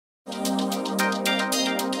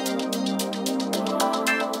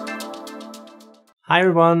Hi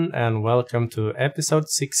everyone and welcome to episode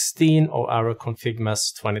 16 of our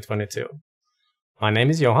ConfigMas 2022. My name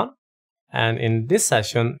is Johan, and in this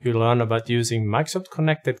session you'll learn about using Microsoft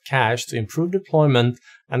Connected Cache to improve deployment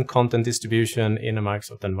and content distribution in a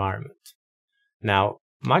Microsoft environment. Now,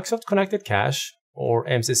 Microsoft Connected Cache, or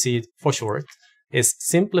MCC for short, is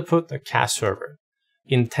simply put a cache server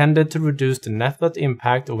intended to reduce the network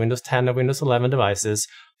impact of Windows 10 and Windows 11 devices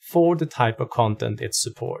for the type of content it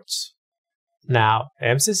supports. Now,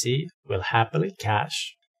 MCC will happily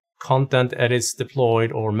cache content that is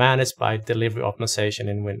deployed or managed by delivery optimization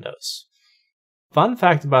in Windows. Fun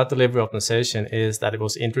fact about delivery optimization is that it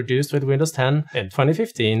was introduced with Windows 10 in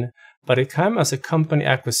 2015, but it came as a company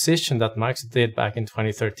acquisition that Microsoft did back in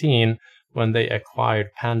 2013 when they acquired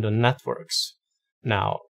Pando Networks.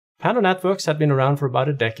 Now, Pando Networks had been around for about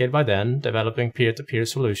a decade by then, developing peer-to-peer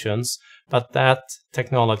solutions, but that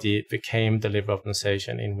technology became delivery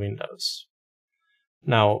optimization in Windows.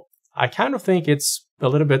 Now, I kind of think it's a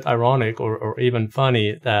little bit ironic or even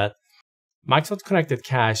funny that Microsoft Connected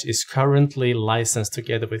Cache is currently licensed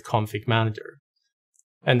together with Config Manager.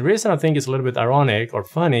 And the reason I think it's a little bit ironic or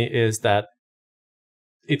funny is that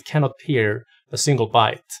it cannot peer a single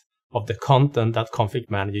byte of the content that Config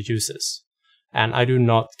Manager uses. And I do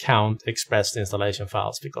not count expressed installation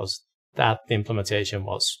files because that implementation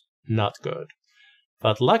was not good.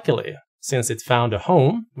 But luckily, since it found a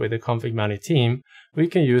home with the Config Manager team, we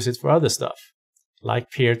can use it for other stuff,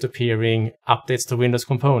 like peer-to-peering updates to Windows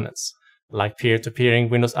components, like peer-to-peering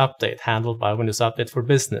Windows Update handled by Windows Update for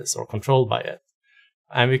Business or controlled by it.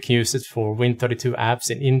 And we can use it for Win32 apps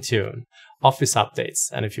in Intune, Office updates,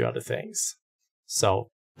 and a few other things. So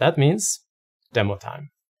that means demo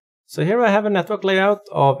time. So here I have a network layout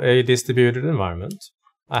of a distributed environment.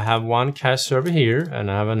 I have one cache server here, and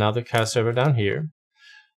I have another cache server down here.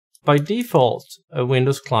 By default, a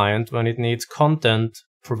Windows client, when it needs content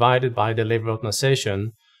provided by delivery optimization,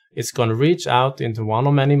 it's going to reach out into one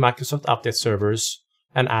of many Microsoft Update servers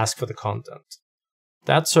and ask for the content.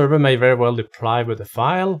 That server may very well reply with a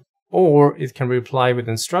file, or it can reply with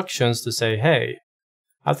instructions to say, hey,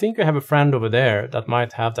 I think you have a friend over there that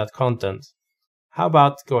might have that content. How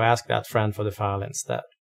about go ask that friend for the file instead?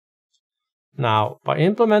 Now, by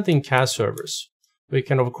implementing cache servers, we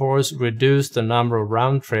can of course reduce the number of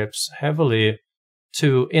round trips heavily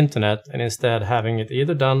to internet and instead having it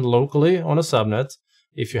either done locally on a subnet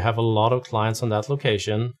if you have a lot of clients on that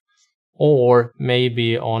location, or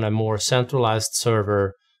maybe on a more centralized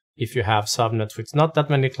server if you have subnets with not that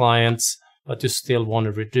many clients, but you still want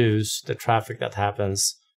to reduce the traffic that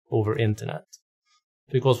happens over internet.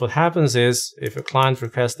 Because what happens is, if a client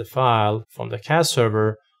requests a file from the cache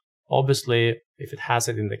server, obviously, if it has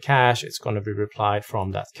it in the cache, it's going to be replied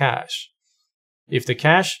from that cache. If the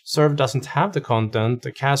cache server doesn't have the content,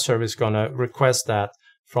 the cache server is going to request that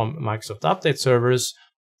from Microsoft Update servers,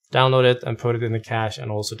 download it and put it in the cache and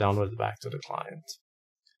also download it back to the client.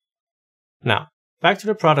 Now, back to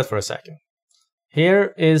the product for a second.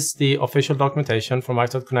 Here is the official documentation for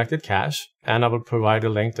Microsoft Connected Cache, and I will provide a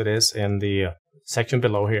link to this in the section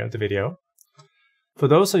below here in the video. For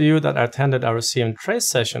those of you that attended our CM Trace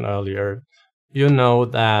session earlier, you know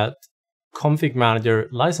that Config Manager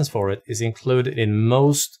license for it is included in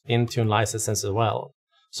most Intune licenses as well.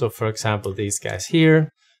 So for example, these guys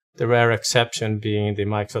here, the rare exception being the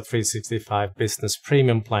Microsoft 365 Business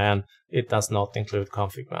Premium plan, it does not include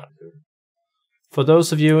Config Manager. For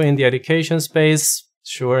those of you in the education space,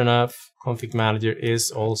 sure enough, Config Manager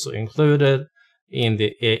is also included in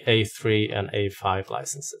the A3 and A5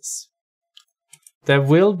 licenses. There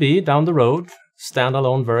will be, down the road,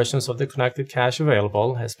 standalone versions of the Connected Cache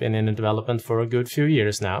available, has been in development for a good few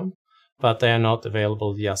years now, but they are not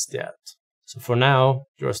available just yet. So for now,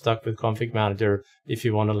 you're stuck with Config Manager if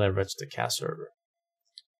you want to leverage the cache server.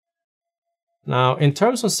 Now, in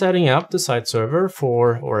terms of setting up the site server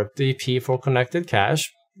for, or a DP for Connected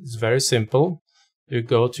Cache, it's very simple. You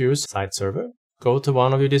go to your site server, go to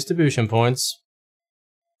one of your distribution points,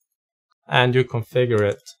 and you configure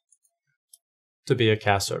it to be a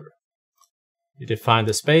cache server. You define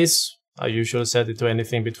the space. I usually set it to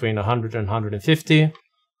anything between 100 and 150. You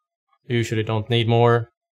usually don't need more,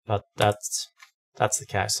 but that's the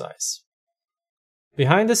cache size.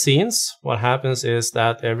 Behind the scenes, what happens is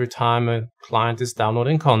that every time a client is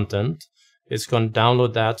downloading content, it's going to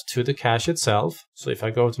download that to the cache itself. So if I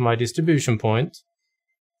go to my distribution point,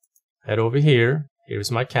 head over here, here's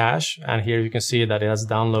my cache, and here you can see that it has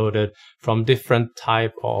downloaded from different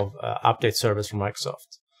type of update servers from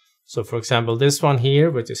Microsoft. So for example, this one here,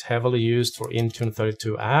 which is heavily used for Intune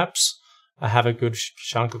 32 apps, I have a good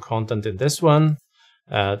chunk of content in this one.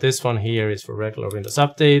 This one here is for regular Windows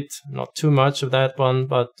Update. Not too much of that one,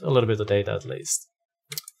 but a little bit of data at least.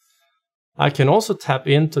 I can also tap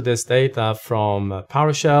into this data from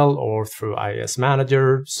PowerShell or through IIS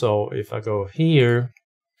Manager. So if I go here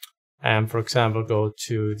and, for example, go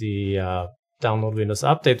to the Download Windows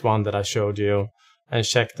Update one that I showed you and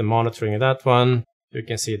check the monitoring of that one, you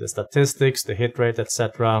can see the statistics, the hit rate,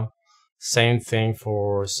 etc. Same thing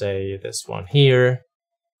for, say, this one here.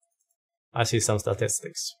 I see some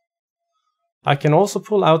statistics. I can also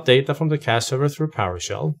pull out data from the cache server through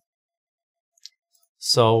PowerShell.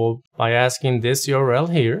 So by asking this URL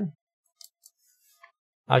here,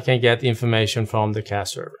 I can get information from the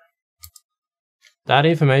cache server. That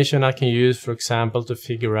information I can use, for example, to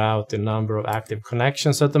figure out the number of active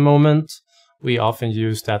connections at the moment. We often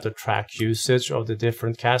use that to track usage of the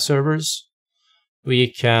different cache servers.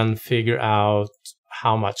 We can figure out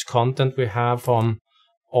how much content we have from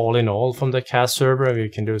all in all from the cache server. We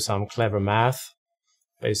can do some clever math,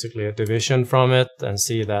 basically a division from it, and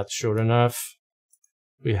see that sure enough,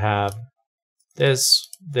 we have this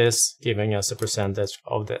giving us a percentage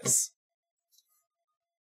of this.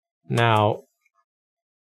 Now,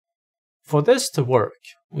 for this to work,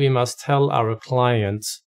 we must tell our client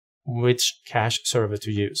which cache server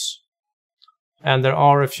to use. And there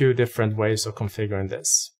are a few different ways of configuring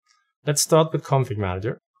this. Let's start with Config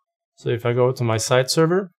Manager. So if I go to my site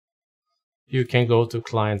server, you can go to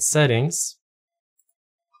Client Settings,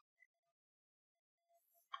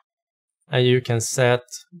 and you can set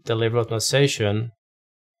Delivery Optimization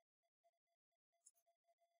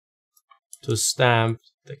to stamp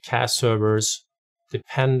the cache servers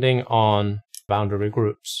depending on boundary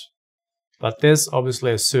groups. But this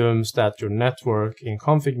obviously assumes that your network in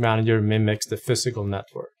Config Manager mimics the physical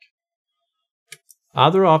network.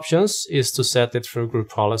 Other options is to set it through group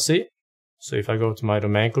policy. So if I go to my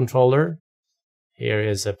domain controller, here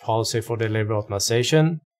is a policy for delivery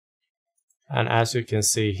optimization. And as you can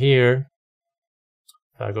see here,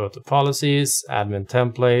 if I go to policies, admin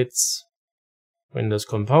templates, Windows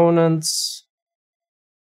components,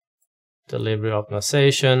 delivery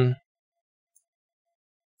optimization,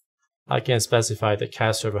 I can specify the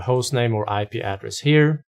cache server hostname or IP address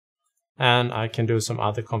here. And I can do some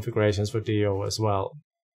other configurations for DO as well.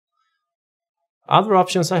 Other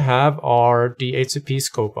options I have are DHCP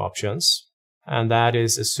scope options, and that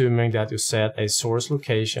is assuming that you set a source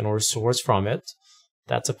location or source from it.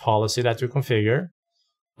 That's a policy that you configure.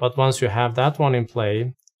 But once you have that one in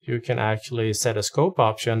play, you can actually set a scope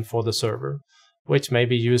option for the server, which may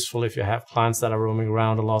be useful if you have clients that are roaming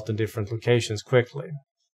around a lot in different locations quickly.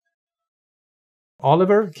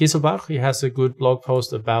 Oliver Kieselbach, he has a good blog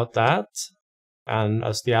post about that, and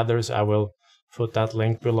as the others, I will put that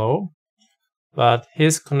link below. But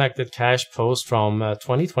his connected cache post from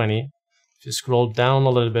 2020, if you scroll down a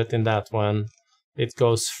little bit in that one, it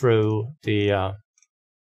goes through the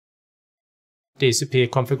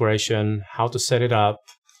DHCP configuration, how to set it up,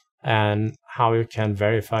 and how you can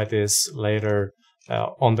verify this later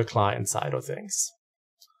on the client side of things.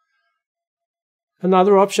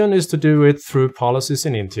 Another option is to do it through policies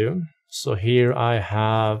in Intune. So here I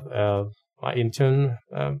have my Intune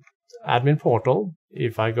admin portal.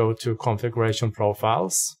 If I go to configuration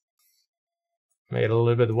profiles, made it a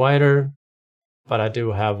little bit wider, but I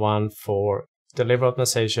do have one for delivery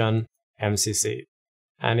optimization, MCC.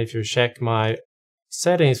 And if you check my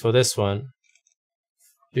settings for this one,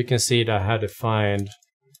 you can see that I had defined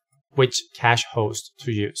which cache host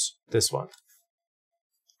to use, this one.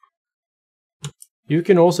 You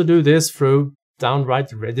can also do this through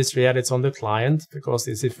downright registry edits on the client, because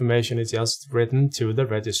this information is just written to the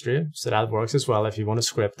registry, so that works as well if you want to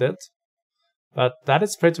script it. But that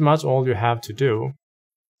is pretty much all you have to do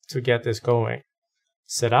to get this going.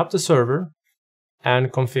 Set up the server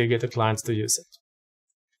and configure the clients to use it.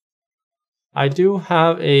 I do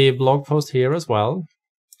have a blog post here as well.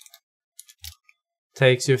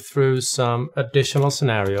 Takes you through some additional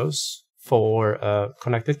scenarios for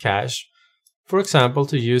connected cache. For example,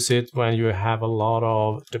 to use it when you have a lot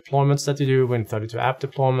of deployments that you do, Win32 app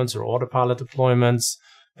deployments or autopilot deployments,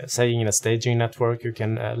 say in a staging network, you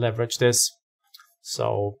can leverage this.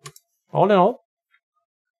 So all in all,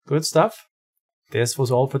 good stuff. This was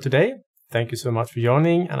all for today. Thank you so much for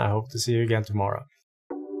joining, and I hope to see you again tomorrow.